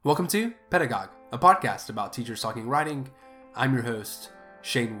Welcome to Pedagogue, a podcast about teachers talking writing. I'm your host,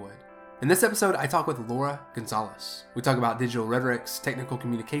 Shane Wood. In this episode, I talk with Laura Gonzalez. We talk about digital rhetorics, technical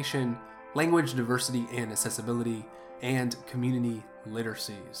communication, language diversity and accessibility, and community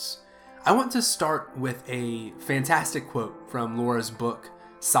literacies. I want to start with a fantastic quote from Laura's book,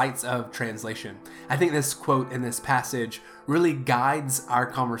 Sites of Translation. I think this quote in this passage really guides our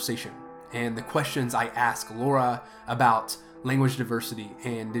conversation and the questions I ask Laura about language diversity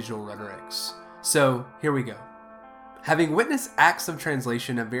and digital rhetorics. So here we go. Having witnessed acts of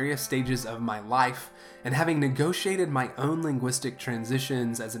translation at various stages of my life and having negotiated my own linguistic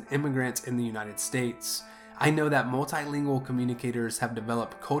transitions as an immigrant in the United States, I know that multilingual communicators have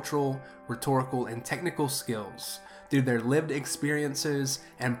developed cultural, rhetorical, and technical skills through their lived experiences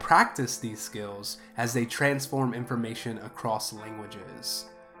and practice these skills as they transform information across languages.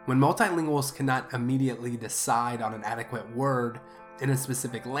 When multilinguals cannot immediately decide on an adequate word in a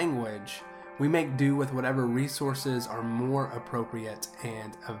specific language, we make do with whatever resources are more appropriate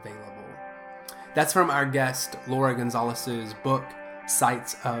and available. That's from our guest, Laura Gonzalez's book,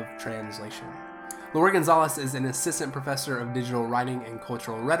 Sites of Translation. Laura Gonzalez is an assistant professor of digital writing and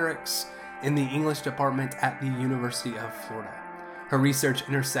cultural rhetorics in the English department at the University of Florida. Her research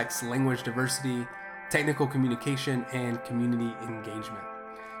intersects language diversity, technical communication, and community engagement.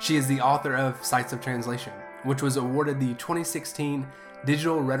 She is the author of Sites of Translation, which was awarded the 2016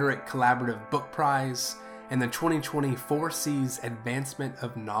 Digital Rhetoric Collaborative Book Prize and the 2020 4Cs Advancement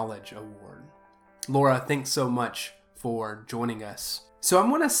of Knowledge Award. Laura, thanks so much for joining us. So I'm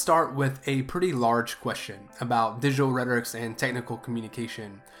going to start with a pretty large question about digital rhetorics and technical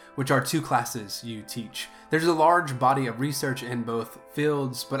communication, which are two classes you teach. There's a large body of research in both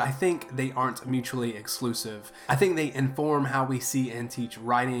fields, but I think they aren't mutually exclusive. I think they inform how we see and teach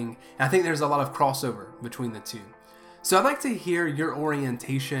writing, and I think there's a lot of crossover between the two. So I'd like to hear your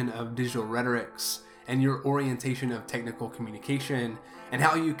orientation of digital rhetorics and your orientation of technical communication and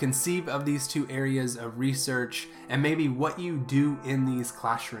how you conceive of these two areas of research and maybe what you do in these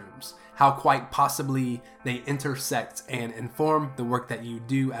classrooms, how quite possibly they intersect and inform the work that you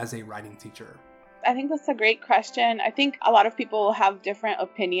do as a writing teacher. I think that's a great question. I think a lot of people have different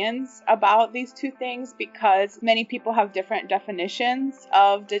opinions about these two things because many people have different definitions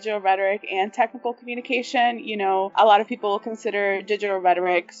of digital rhetoric and technical communication. You know, a lot of people consider digital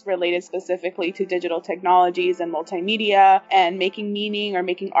rhetorics related specifically to digital technologies and multimedia and making meaning or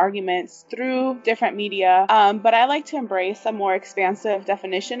making arguments through different media. But I like to embrace a more expansive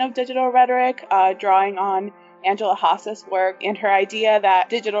definition of digital rhetoric, drawing on Angela Haas's work and her idea that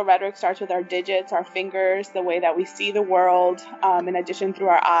digital rhetoric starts with our digits, our fingers, the way that we see the world, in addition through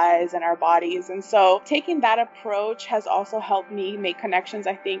our eyes and our bodies. And so taking that approach has also helped me make connections,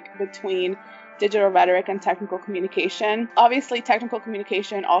 I think, between digital rhetoric and technical communication. Obviously, technical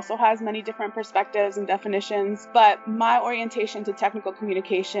communication also has many different perspectives and definitions, but my orientation to technical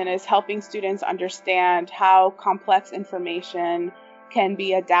communication is helping students understand how complex information can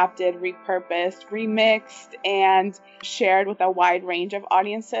be adapted, repurposed, remixed, and shared with a wide range of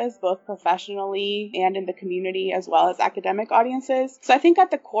audiences, both professionally and in the community, as well as academic audiences. So I think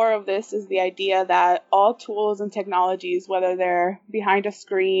at the core of this is the idea that all tools and technologies, whether they're behind a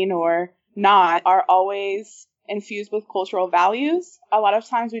screen or not, are always infused with cultural values. A lot of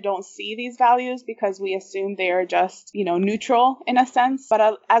times we don't see these values because we assume they are just, neutral in a sense.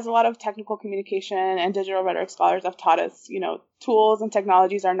 But as a lot of technical communication and digital rhetoric scholars have taught us, tools and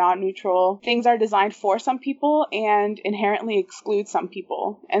technologies are not neutral. Things are designed for some people and inherently exclude some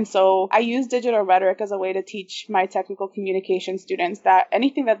people. And so I use digital rhetoric as a way to teach my technical communication students that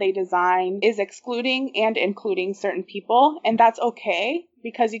anything that they design is excluding and including certain people. And that's okay,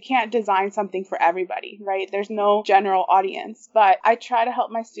 because you can't design something for everybody, right? There's no general audience. But I try to help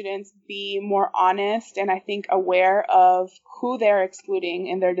my students be more honest and I think aware of who they're excluding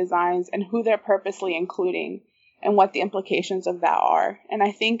in their designs and who they're purposely including and what the implications of that are. And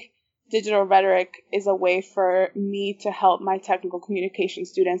I think digital rhetoric is a way for me to help my technical communication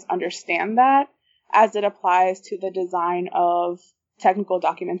students understand that as it applies to the design of technical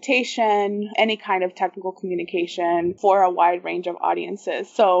documentation, any kind of technical communication for a wide range of audiences.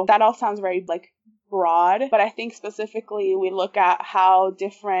 So that all sounds very broad, but I think specifically we look at how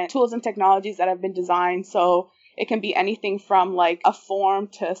different tools and technologies that have been designed. So it can be anything from a form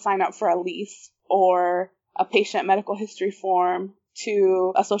to sign up for a lease or a patient medical history form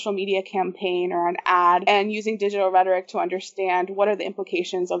to a social media campaign or an ad and using digital rhetoric to understand what are the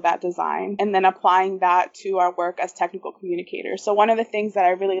implications of that design and then applying that to our work as technical communicators. So one of the things that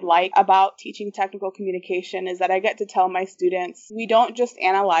I really like about teaching technical communication is that I get to tell my students, we don't just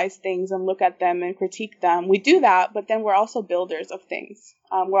analyze things and look at them and critique them. We do that, but then we're also builders of things.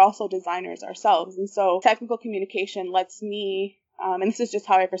 We're also designers ourselves. And so technical communication lets me, and this is just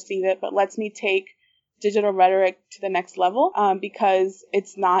how I perceive it, but lets me take digital rhetoric to the next level because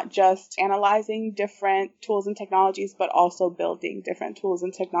it's not just analyzing different tools and technologies, but also building different tools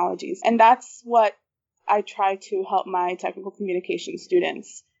and technologies. And that's what I try to help my technical communication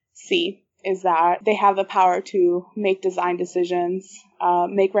students see, is that they have the power to make design decisions,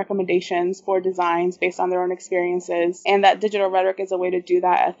 make recommendations for designs based on their own experiences, and that digital rhetoric is a way to do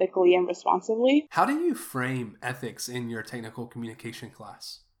that ethically and responsibly. How do you frame ethics in your technical communication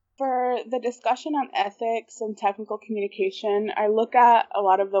class? For the discussion on ethics and technical communication, I look at a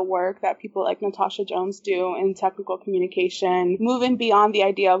lot of the work that people like Natasha Jones do in technical communication, moving beyond the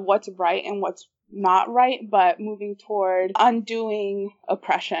idea of what's right and what's not right, but moving toward undoing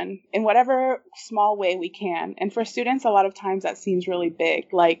oppression in whatever small way we can. And for students, a lot of times that seems really big.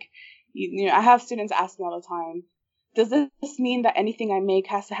 Like, I have students ask me all the time, does this mean that anything I make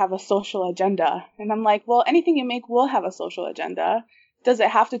has to have a social agenda? And I'm like, well, anything you make will have a social agenda. Does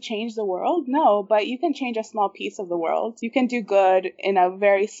it have to change the world? No, but you can change a small piece of the world. You can do good in a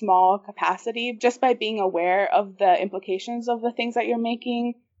very small capacity. Just by being aware of the implications of the things that you're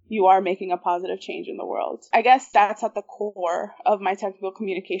making, you are making a positive change in the world. I guess that's at the core of my technical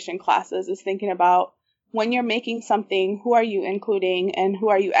communication classes, is thinking about when you're making something, who are you including and who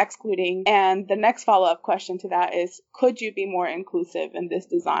are you excluding? And the next follow-up question to that is, could you be more inclusive in this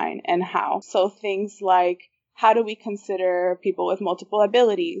design and how? So things like, how do we consider people with multiple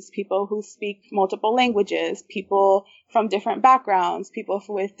abilities, people who speak multiple languages, people from different backgrounds, people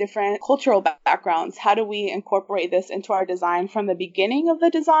with different cultural backgrounds? How do we incorporate this into our design from the beginning of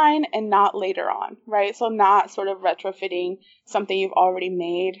the design and not later on, right? So not sort of retrofitting something you've already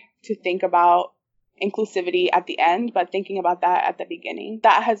made to think about inclusivity at the end, but thinking about that at the beginning.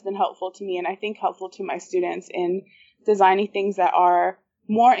 That has been helpful to me, and I think helpful to my students in designing things that are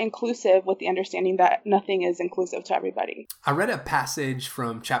more inclusive, with the understanding that nothing is inclusive to everybody. I read a passage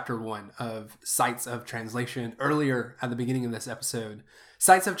from chapter 1 of Sites of Translation earlier at the beginning of this episode.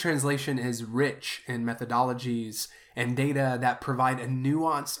 Sites of Translation is rich in methodologies and data that provide a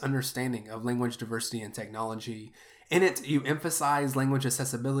nuanced understanding of language diversity and technology. In it, you emphasize language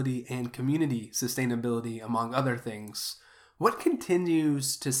accessibility and community sustainability, among other things. What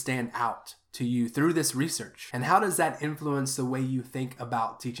continues to stand out to you through this research, and how does that influence the way you think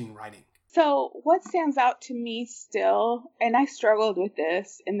about teaching writing? So what stands out to me still, and I struggled with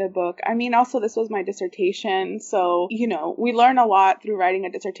this in the book. I mean, also this was my dissertation. So, we learn a lot through writing a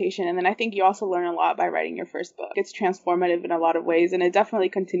dissertation. And then I think you also learn a lot by writing your first book. It's transformative in a lot of ways, and it definitely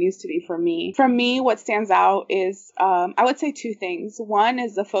continues to be for me. For me, what stands out is, I would say two things. One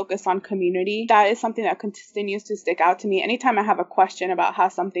is the focus on community. That is something that continues to stick out to me anytime I have a question about how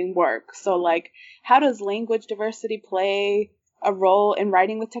something works. So like, how does language diversity play a role in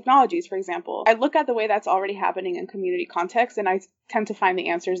writing with technologies, for example? I look at the way that's already happening in community context, and I tend to find the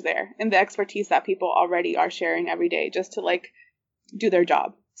answers there in the expertise that people already are sharing every day just to do their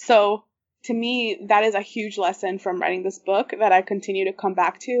job. So to me, that is a huge lesson from writing this book that I continue to come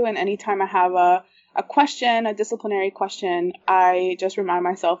back to. And anytime I have a question, a disciplinary question, I just remind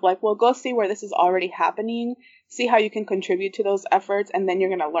myself, go see where this is already happening, see how you can contribute to those efforts, and then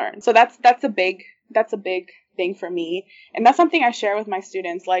you're going to learn. So that's a big thing for me. And that's something I share with my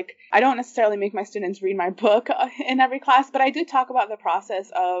students. I don't necessarily make my students read my book in every class, but I do talk about the process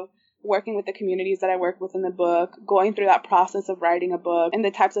of working with the communities that I work with in the book, going through that process of writing a book, and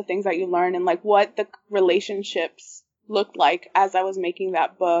the types of things that you learn, and what the relationships looked like as I was making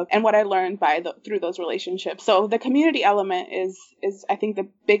that book, and what I learned through those relationships. So the community element is I think the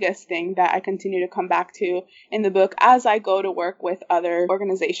biggest thing that I continue to come back to in the book as I go to work with other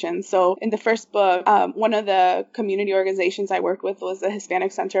organizations. So in the first book, one of the community organizations I worked with was the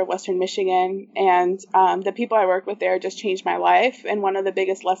Hispanic Center of Western Michigan, and the people I worked with there just changed my life. And one of the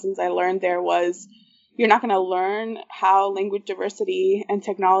biggest lessons I learned there was, you're not going to learn how language diversity and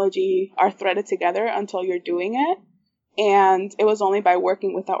technology are threaded together until you're doing it. And it was only by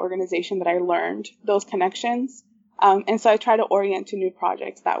working with that organization that I learned those connections. And so I try to orient to new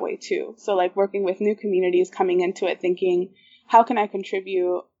projects that way too. So working with new communities, coming into it thinking, how can I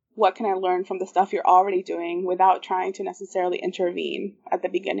contribute? What can I learn from the stuff you're already doing without trying to necessarily intervene at the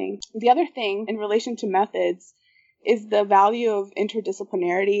beginning? The other thing in relation to methods is the value of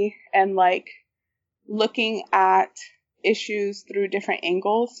interdisciplinarity and looking at issues through different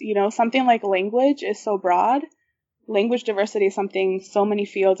angles. Something like language is so broad. Language diversity is something so many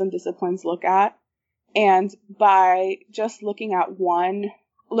fields and disciplines look at. And by just looking at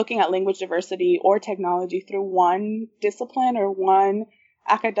language diversity or technology through one discipline or one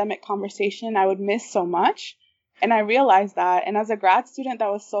academic conversation, I would miss so much. And I realized that. And as a grad student, that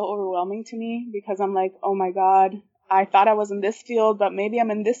was so overwhelming to me because I'm like, oh my God, I thought I was in this field, but maybe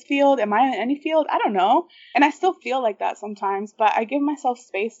I'm in this field. Am I in any field? I don't know. And I still feel like that sometimes, but I give myself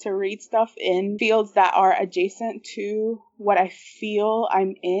space to read stuff in fields that are adjacent to what I feel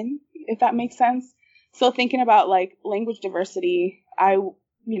I'm in, if that makes sense. So thinking about like language diversity, I,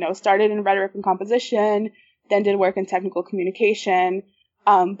 started in rhetoric and composition, then did work in technical communication.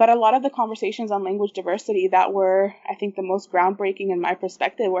 But a lot of the conversations on language diversity that were, I think, the most groundbreaking in my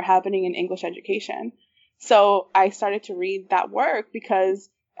perspective were happening in English education. So I started to read that work because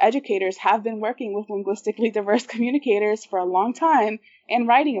educators have been working with linguistically diverse communicators for a long time and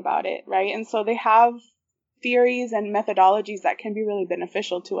writing about it, right? And so they have theories and methodologies that can be really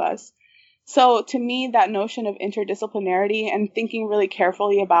beneficial to us. So to me, that notion of interdisciplinarity and thinking really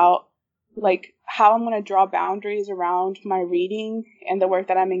carefully about like how I'm going to draw boundaries around my reading and the work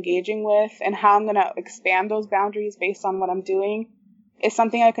that I'm engaging with and how I'm going to expand those boundaries based on what I'm doing is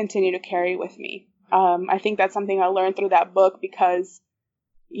something I continue to carry with me. I think that's something I learned through that book because,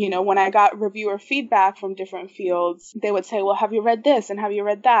 when I got reviewer feedback from different fields, they would say, well, have you read this and have you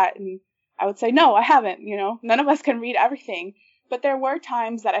read that? And I would say, no, I haven't. None of us can read everything. But there were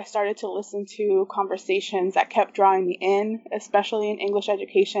times that I started to listen to conversations that kept drawing me in, especially in English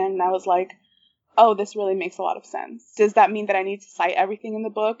education. And I was like, oh, this really makes a lot of sense. Does that mean that I need to cite everything in the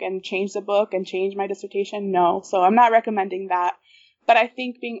book and change the book and change my dissertation? No. So I'm not recommending that. But I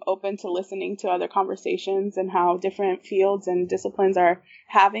think being open to listening to other conversations and how different fields and disciplines are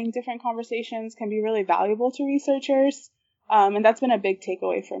having different conversations can be really valuable to researchers. And that's been a big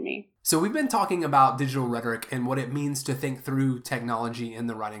takeaway for me. So we've been talking about digital rhetoric and what it means to think through technology in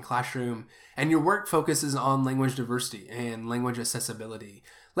the writing classroom. And your work focuses on language diversity and language accessibility.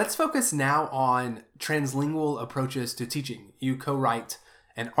 Let's focus now on translingual approaches to teaching. You co-write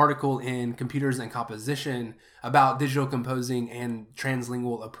an article in Computers and Composition about digital composing and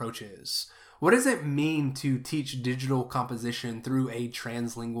translingual approaches. What does it mean to teach digital composition through a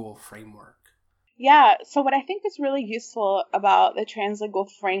translingual framework? Yeah, so what I think is really useful about the translingual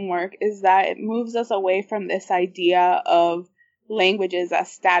framework is that it moves us away from this idea of languages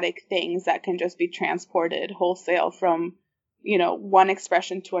as static things that can just be transported wholesale from, one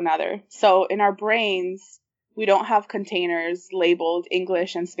expression to another. So in our brains, we don't have containers labeled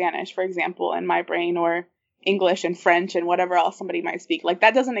English and Spanish, for example, in my brain, or English and French and whatever else somebody might speak. Like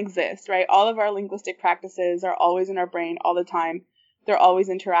that doesn't exist, right? All of our linguistic practices are always in our brain all the time. They're always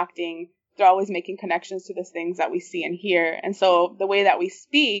interacting. They're always making connections to the things that we see and hear. And so the way that we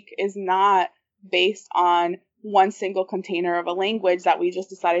speak is not based on one single container of a language that we just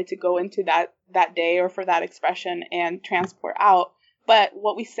decided to go into that day or for that expression and transport out. But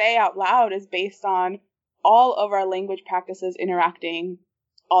what we say out loud is based on all of our language practices interacting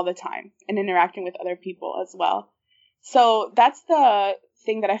all the time and interacting with other people as well. So that's the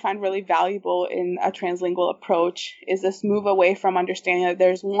thing that I find really valuable in a translingual approach is this move away from understanding that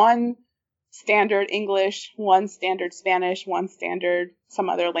there's one standard English, one standard Spanish, one standard some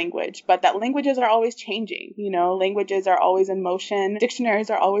other language, but that languages are always changing, languages are always in motion, dictionaries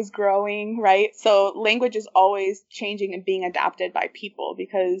are always growing, right? So language is always changing and being adapted by people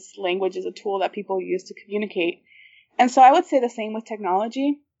because language is a tool that people use to communicate. And so I would say the same with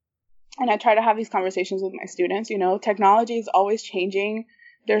technology. And I try to have these conversations with my students, technology is always changing.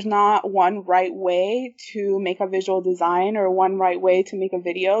 There's not one right way to make a visual design or one right way to make a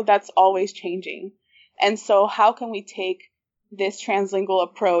video. That's always changing. And so how can we take this translingual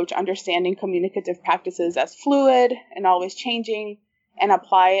approach, understanding communicative practices as fluid and always changing, and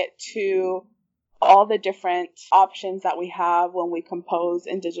apply it to all the different options that we have when we compose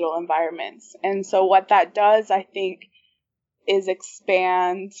in digital environments? And so what that does, I think, is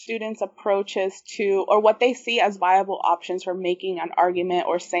expand students' approaches to, or what they see as viable options for making an argument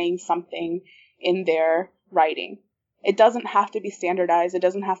or saying something in their writing. It doesn't have to be standardized. It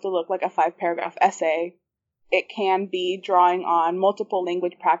doesn't have to look like a 5-paragraph essay. It can be drawing on multiple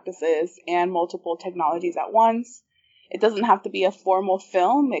language practices and multiple technologies at once. It doesn't have to be a formal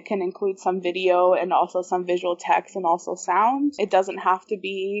film. It can include some video and also some visual text and also sound. It doesn't have to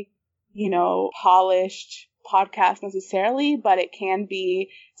be, polished podcast necessarily, but it can be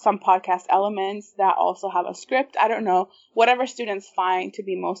some podcast elements that also have a script. I don't know, whatever students find to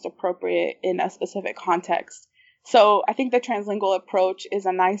be most appropriate in a specific context. So I think the translingual approach is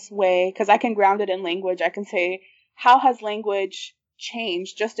a nice way, because I can ground it in language. I can say, how has language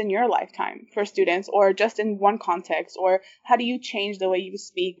changed just in your lifetime for students, or just in one context, or how do you change the way you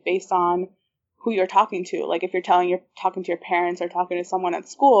speak based on who you're talking to? Like if you're talking to your parents or talking to someone at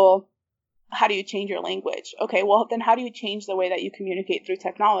school, how do you change your language? Okay, well then how do you change the way that you communicate through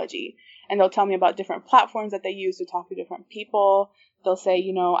technology? And they'll tell me about different platforms that they use to talk to different people. They'll say,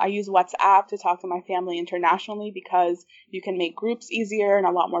 I use WhatsApp to talk to my family internationally because you can make groups easier and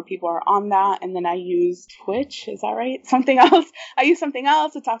a lot more people are on that. And then I use Twitch, is that right? Something else. I use something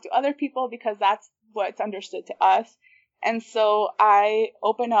else to talk to other people because that's what's understood to us. And so I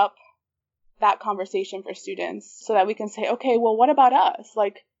open up that conversation for students so that we can say, okay, well, what about us?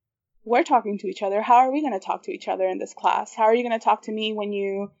 Like, we're talking to each other. How are we going to talk to each other in this class? How are you going to talk to me when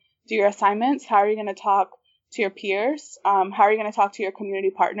you do your assignments? How are you going to talk to your peers? How are you going to talk to your community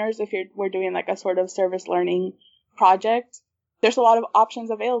partners if we're doing like a sort of service learning project? There's a lot of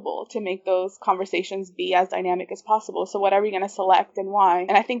options available to make those conversations be as dynamic as possible. So what are we going to select and why?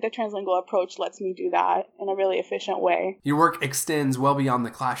 And I think the translingual approach lets me do that in a really efficient way. Your work extends well beyond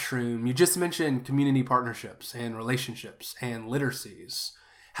the classroom. You just mentioned community partnerships and relationships and literacies.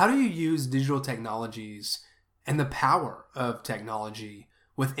 How do you use digital technologies and the power of technology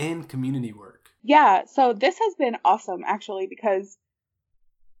within community work? Yeah, so this has been awesome actually, because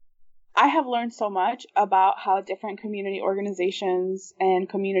I have learned so much about how different community organizations and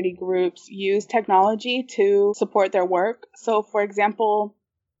community groups use technology to support their work. So for example,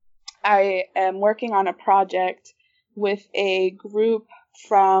 I am working on a project with a group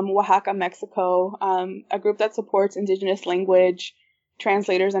from Oaxaca, Mexico, a group that supports indigenous language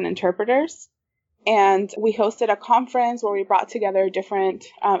translators and interpreters. And we hosted a conference where we brought together different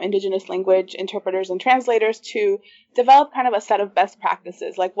indigenous language interpreters and translators to develop kind of a set of best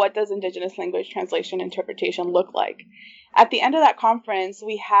practices. Like, what does indigenous language translation interpretation look like? At the end of that conference,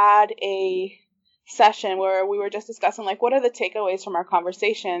 we had a session where we were just discussing, like, what are the takeaways from our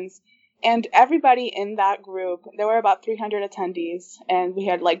conversations? And everybody in that group, there were about 300 attendees, and we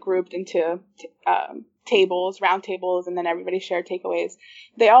had like grouped into round tables, and then everybody shared takeaways.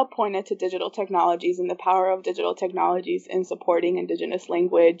 They all pointed to digital technologies and the power of digital technologies in supporting indigenous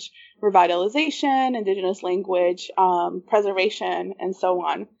language revitalization, indigenous language preservation, and so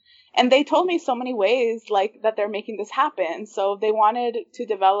on. And they told me so many ways like that they're making this happen. So they wanted to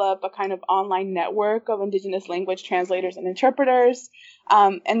develop a kind of online network of indigenous language translators and interpreters.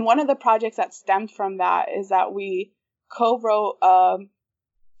 And one of the projects that stemmed from that is that we co-wrote a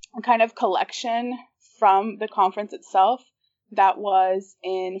kind of collection from the conference itself that was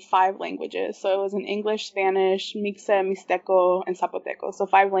in 5 languages. So it was in English, Spanish, Mixe, Mixteco, and Zapoteco. So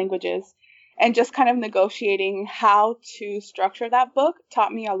 5 languages. And just kind of negotiating how to structure that book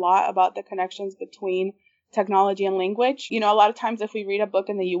taught me a lot about the connections between technology and language. A lot of times if we read a book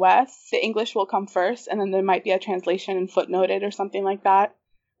in the US, the English will come first, and then there might be a translation and footnoted or something like that.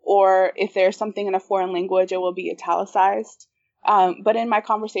 Or if there's something in a foreign language, it will be italicized. But in my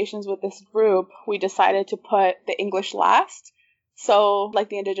conversations with this group, we decided to put the English last. So like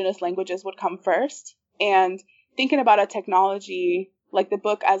the indigenous languages would come first. And thinking about a technology, like the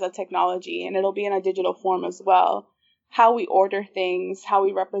book as a technology, and it'll be in a digital form as well, how we order things, how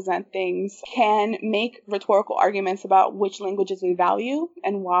we represent things can make rhetorical arguments about which languages we value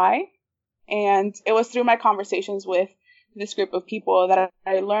and why. And it was through my conversations with this group of people that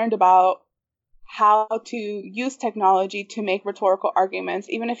I learned about how to use technology to make rhetorical arguments,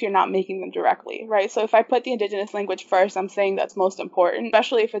 even if you're not making them directly, right? So if I put the indigenous language first, I'm saying that's most important,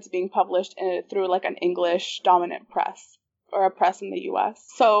 especially if it's being published through like an English dominant press or a press in the US.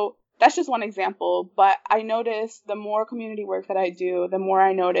 So that's just one example, but I notice the more community work that I do, the more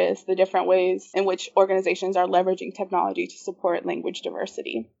I notice the different ways in which organizations are leveraging technology to support language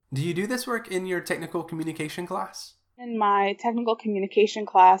diversity. Do you do this work in your technical communication class? In my technical communication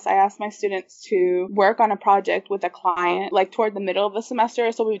class, I asked my students to work on a project with a client, like toward the middle of the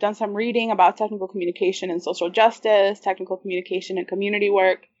semester. So we've done some reading about technical communication and social justice, technical communication and community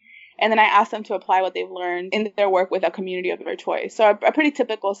work. And then I asked them to apply what they've learned in their work with a community of their choice. So a pretty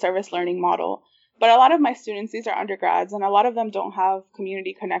typical service learning model. But a lot of my students, these are undergrads, and a lot of them don't have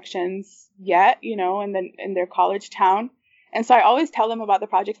community connections yet, in their college town. And so I always tell them about the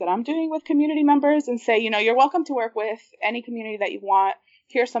projects that I'm doing with community members and say, you're welcome to work with any community that you want.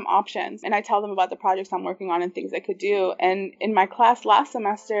 Here's some options. And I tell them about the projects I'm working on and things they could do. And in my class last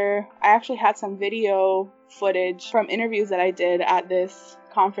semester, I actually had some video footage from interviews that I did at this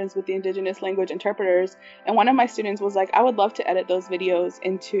conference with the indigenous language interpreters. And one of my students was like, I would love to edit those videos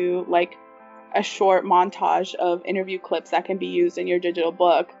into like a short montage of interview clips that can be used in your digital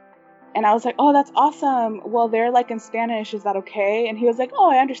book. And I was like, oh, that's awesome. Well, they're like in Spanish. Is that okay? And he was like, oh,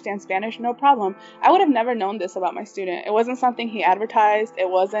 I understand Spanish. No problem. I would have never known this about my student. It wasn't something he advertised. It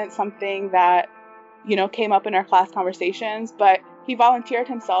wasn't something that, came up in our class conversations, but he volunteered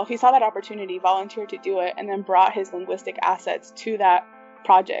himself. He saw that opportunity, volunteered to do it, and then brought his linguistic assets to that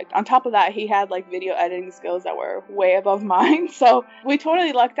project. On top of that, he had like video editing skills that were way above mine. So we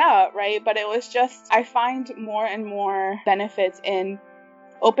totally lucked out, right? But it was just, I find more and more benefits in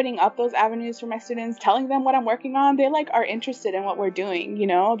opening up those avenues for my students, telling them what I'm working on. They like are interested in what we're doing,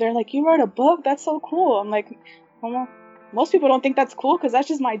 They're like, you wrote a book? That's so cool. I'm like, well, most people don't think that's cool because that's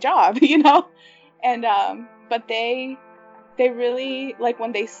just my job, And but they really, like,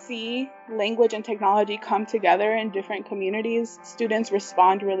 when they see language and technology come together in different communities, students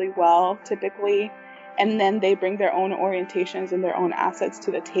respond really well typically, and then they bring their own orientations and their own assets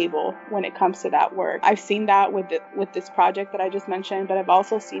to the table when it comes to that work. I've seen that with this project that I just mentioned, but I've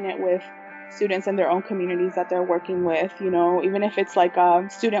also seen it with students in their own communities that they're working with, even if it's like a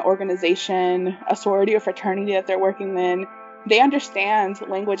student organization, a sorority or fraternity that they're working in. They understand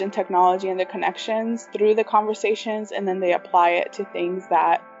language and technology and the connections through the conversations, and then they apply it to things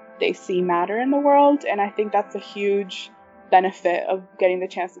that they see matter in the world. And I think that's a huge benefit of getting the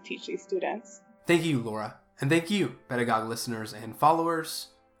chance to teach these students. Thank you, Laura. And thank you, Pedagogue listeners and followers.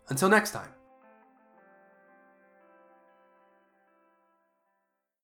 Until next time.